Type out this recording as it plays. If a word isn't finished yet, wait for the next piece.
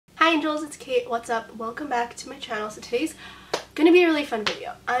Hi Angels, it's Kate. What's up? Welcome back to my channel. So today's gonna be a really fun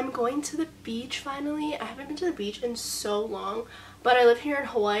video. I'm going to the beach finally. I haven't been to the beach in so long, but I live here in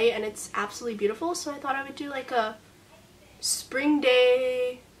Hawaii and it's absolutely beautiful, so I thought I would do like a spring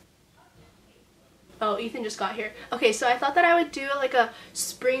day. Oh, Ethan just got here. Okay, so I thought that I would do like a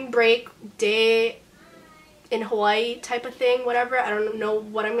spring break day in Hawaii type of thing, whatever. I don't know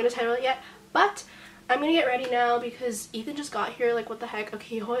what I'm gonna title it yet, but I'm gonna get ready now because Ethan just got here. Like, what the heck?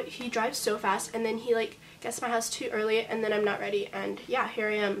 Okay, he drives so fast and then he like gets to my house too early and then I'm not ready, and yeah, here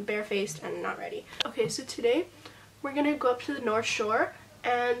I am barefaced and not ready. Okay, so today we're gonna go up to the North Shore,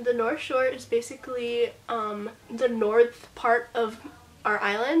 and the North Shore is basically the north part of our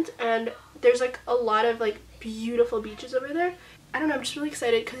island, and there's like a lot of like beautiful beaches over there. I don't know, I'm just really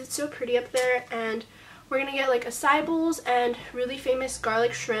excited because it's so pretty up there, and we're gonna get like acai bowls and really famous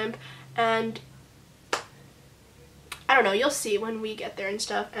garlic shrimp, and I don't know, you'll see when we get there and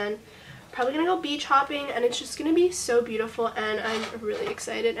stuff, and probably gonna go beach hopping, and it's just gonna be so beautiful, and I'm really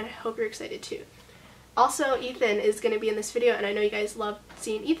excited, and I hope you're excited too. Also, Ethan is gonna be in this video, and I know you guys love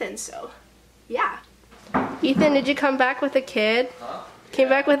seeing Ethan, so yeah. Ethan, did you come back with a kid? Huh? Came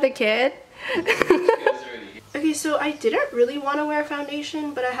back with a kid? Okay, so I didn't really want to wear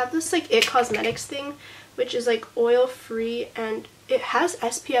foundation, but I have this like It Cosmetics thing, which is like oil free and it has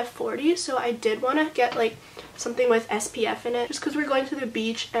SPF 40, so I did want to get like something with SPF in it just because we're going to the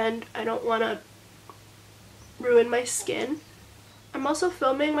beach and I don't want to ruin my skin. I'm also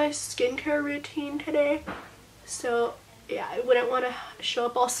filming my skincare routine today, so yeah, I wouldn't want to show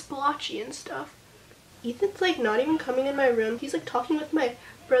up all splotchy and stuff. Ethan's like not even coming in my room. He's like talking with my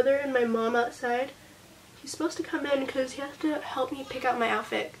brother and my mom outside. He's supposed to come in because he has to help me pick out my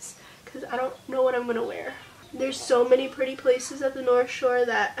outfits because I don't know what I'm gonna wear. There's so many pretty places at the North Shore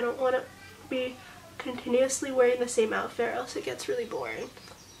that I don't want to be continuously wearing the same outfit, or else it gets really boring.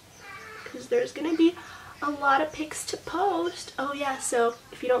 Because there's gonna be a lot of pics to post. Oh yeah, so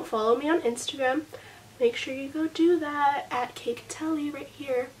if you don't follow me on Instagram, make sure you go do that at Catelli right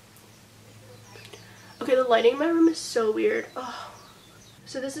here. Okay, the lighting in my room is so weird. Oh.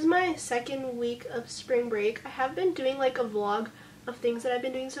 So this is my second week of spring break. I have been doing like a vlog of things that I've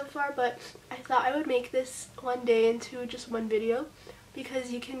been doing so far, but I thought I would make this one day into just one video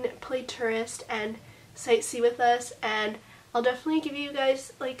because you can play tourist and sightsee with us, and I'll definitely give you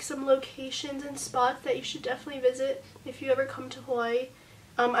guys like some locations and spots that you should definitely visit if you ever come to Hawaii.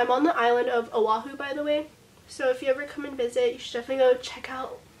 I'm on the island of Oahu, by the way, so if you ever come and visit, you should definitely go check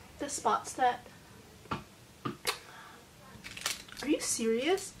out the spots that... Are you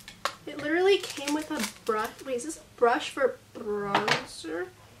serious? It literally came with a brush. Wait, is this a brush for bronzer?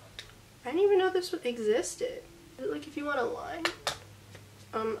 I didn't even know this existed. Is it like if you want a line?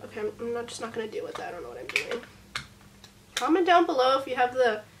 Okay, I'm just not gonna deal with that. I don't know what I'm doing. Comment down below if you have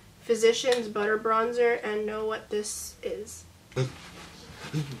the Physicians Butter Bronzer and know what this is.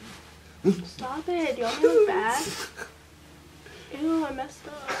 Stop it. Do you want me to look bad? Ew, I messed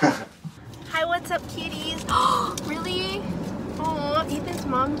up. Hi, what's up, cuties? Really? Oh, Ethan's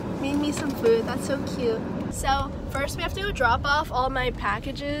mom made me some food. That's so cute. So first we have to go drop off all my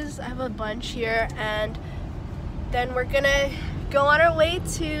packages. I have a bunch here, and then we're gonna go on our way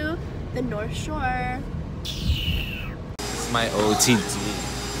to the North Shore. It's my OTD.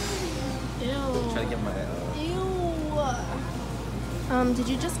 Ew. Try to get my Ew. Did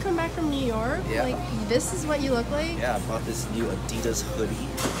you just come back from New York? Yeah. Like, this is what you look like? Yeah, I bought this new Adidas hoodie.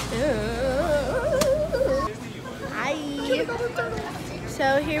 Ew. Hi.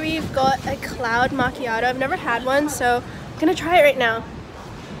 So here we've got a cloud macchiato. I've never had one, so I'm gonna try it right now.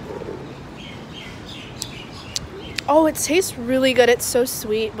 Oh, it tastes really good. It's so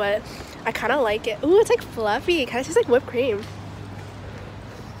sweet, but I kind of like it. Ooh, it's like fluffy. It kind of tastes like whipped cream.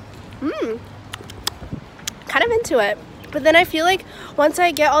 Kind of into it. But then I feel like once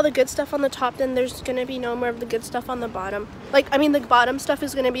I get all the good stuff on the top, then there's gonna be no more of the good stuff on the bottom. Like, I mean, the bottom stuff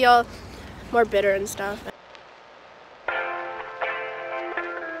is gonna be all more bitter and stuff.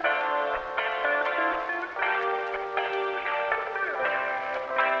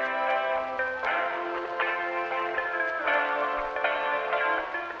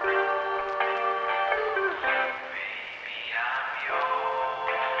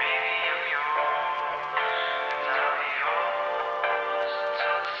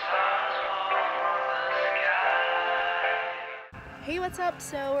 Hey, what's up?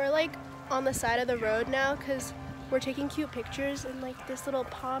 So we're like on the side of the road now because we're taking cute pictures in like this little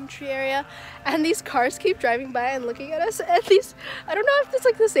palm tree area, and these cars keep driving by and looking at us, and these, I don't know if it's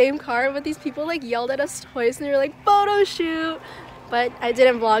like the same car, but these people like yelled at us twice and they were like, photo shoot, but I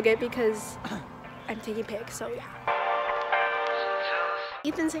didn't vlog it because I'm taking pics, so yeah.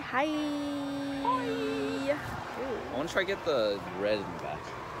 Ethan, say hi. I want to try to get the red in the back.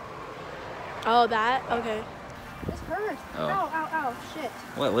 Oh, that? Okay. This hurts. Oh. Ow, ow, ow. Shit.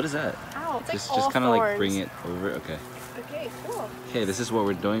 What is that? Ow. It's Just like all kind of like bring thorns. it over. Okay. Okay, cool. Okay, this is what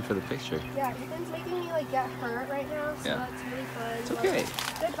we're doing for the picture. Yeah, Ethan's making me like get hurt right now, so Yeah. that's really fun. It's okay.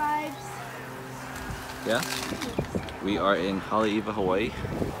 Good vibes. Yeah. We are in Haleiwa, Hawaii.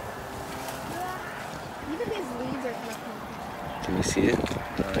 Yeah. Even these leaves are kind of cool. Can you see it? Oh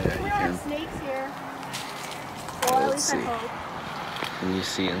yeah, There you are can. snakes here. Well, at Let's least see. I hope. Can you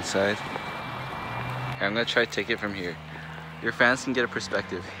see inside? Okay, I'm gonna try to take it from here. Your fans can get a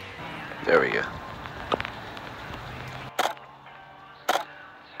perspective. There we go.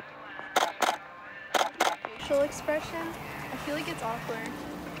 Facial expression. I feel like it's awkward.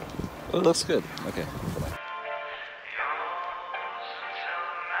 Oh, it looks good. Okay.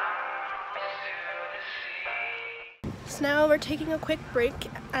 So now we're taking a quick break.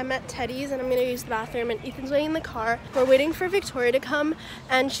 I'm at Teddy's and I'm gonna use the bathroom, and Ethan's waiting in the car. We're waiting for Victoria to come,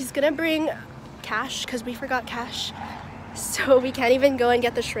 and she's gonna bring cash because we forgot cash. So we can't even go and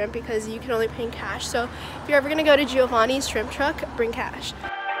get the shrimp because you can only pay in cash. So if you're ever gonna go to Giovanni's shrimp truck, bring cash.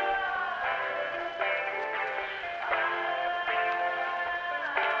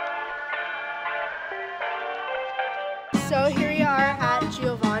 So here we are at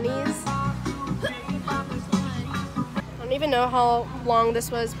Giovanni's. I don't even know how long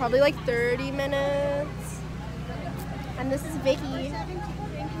this was, probably like 30 minutes. And this is Vicky.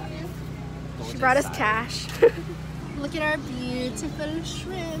 She brought us cash. Look at our beautiful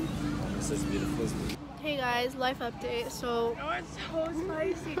shrimp. This is beautiful. Hey guys, life update. So, Oh, it's so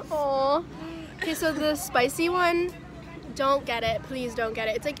spicy. oh, okay. So the spicy one, don't get it. Please don't get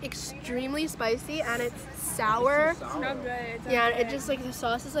it. It's like extremely spicy and it's sour. It's not good. It's not Yeah, good. it just like the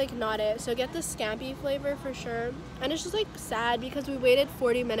sauce is like not it. So get the scampi flavor for sure. And it's just like sad because we waited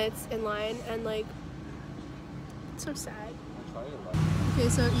 40 minutes in line and like it's so sad. Okay,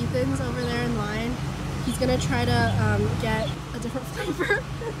 so Ethan's over there in line. He's gonna try to get a different flavor.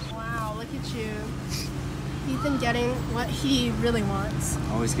 Wow, look at you. Ethan getting what he really wants.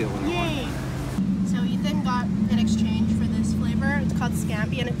 Always get what I want. Yay! So Ethan got an exchange for this flavor. It's called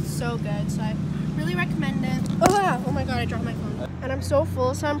Scampi and it's so good. So I really recommend it. Oh my god, I dropped my phone. And I'm so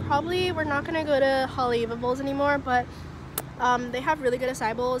full, so we're not gonna go to Haleiwa bowls anymore, but they have really good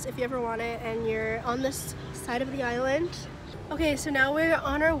acai bowls if you ever want it and you're on this side of the island. Okay, so now we're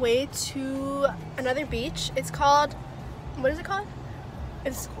on our way to another beach. It's called, what is it called?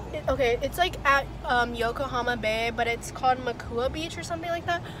 It's like at Yokohama Bay, but it's called Makua Beach or something like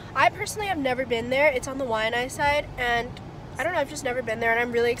that. I personally have never been there. It's on the Waianae side, and I don't know, I've just never been there, and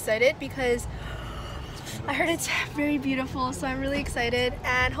I'm really excited because I heard it's very beautiful, so I'm really excited.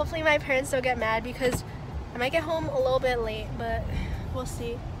 And hopefully my parents don't get mad because I might get home a little bit late, but we'll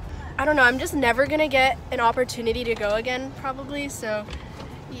see. I don't know, I'm just never gonna get an opportunity to go again probably, so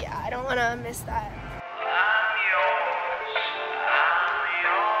yeah, I don't want to miss that.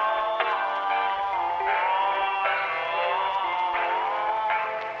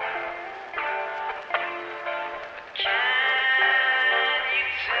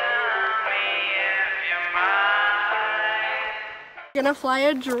 Gonna fly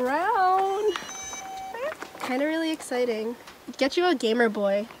a drone. Kind of really exciting. Get you a Gamer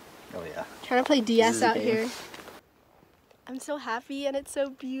Boy. Oh yeah. Trying to play This DS is a out game. here. I'm so happy and it's so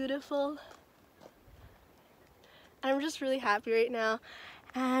beautiful. I'm just really happy right now.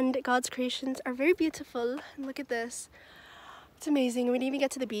 And God's creations are very beautiful. And look at this. It's amazing. We didn't even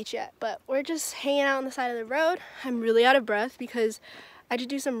get to the beach yet, but we're just hanging out on the side of the road. I'm really out of breath because I did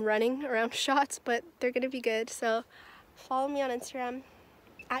do some running around shots, but they're gonna be good. So follow me on Instagram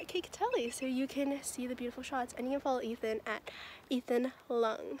at Cakatelli so you can see the beautiful shots, and you can follow Ethan at Ethan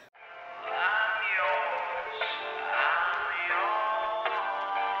Lung.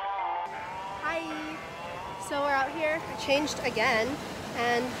 Hi! So we're out here, I changed again,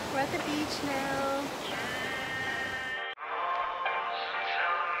 and we're at the beach now.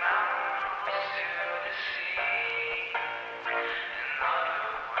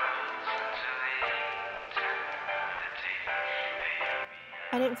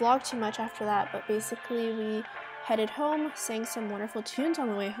 I didn't vlog too much after that, but basically we headed home, sang some wonderful tunes on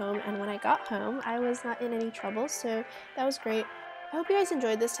the way home, and when I got home, I was not in any trouble, so that was great. I hope you guys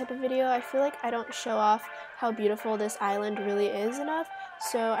enjoyed this type of video. I feel like I don't show off how beautiful this island really is enough,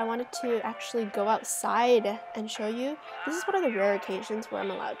 so I wanted to actually go outside and show you. This is one of the rare occasions where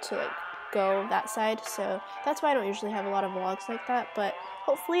I'm allowed to go that side, so that's why I don't usually have a lot of vlogs like that, but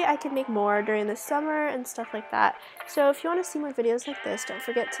hopefully I can make more during the summer and stuff like that. So if you want to see more videos like this, don't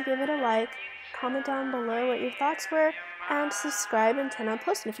forget to give it a like, comment down below what your thoughts were, and subscribe and turn on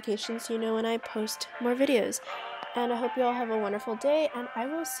post notifications so you know when I post more videos. And I hope you all have a wonderful day, and I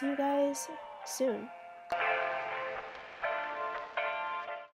will see you guys soon.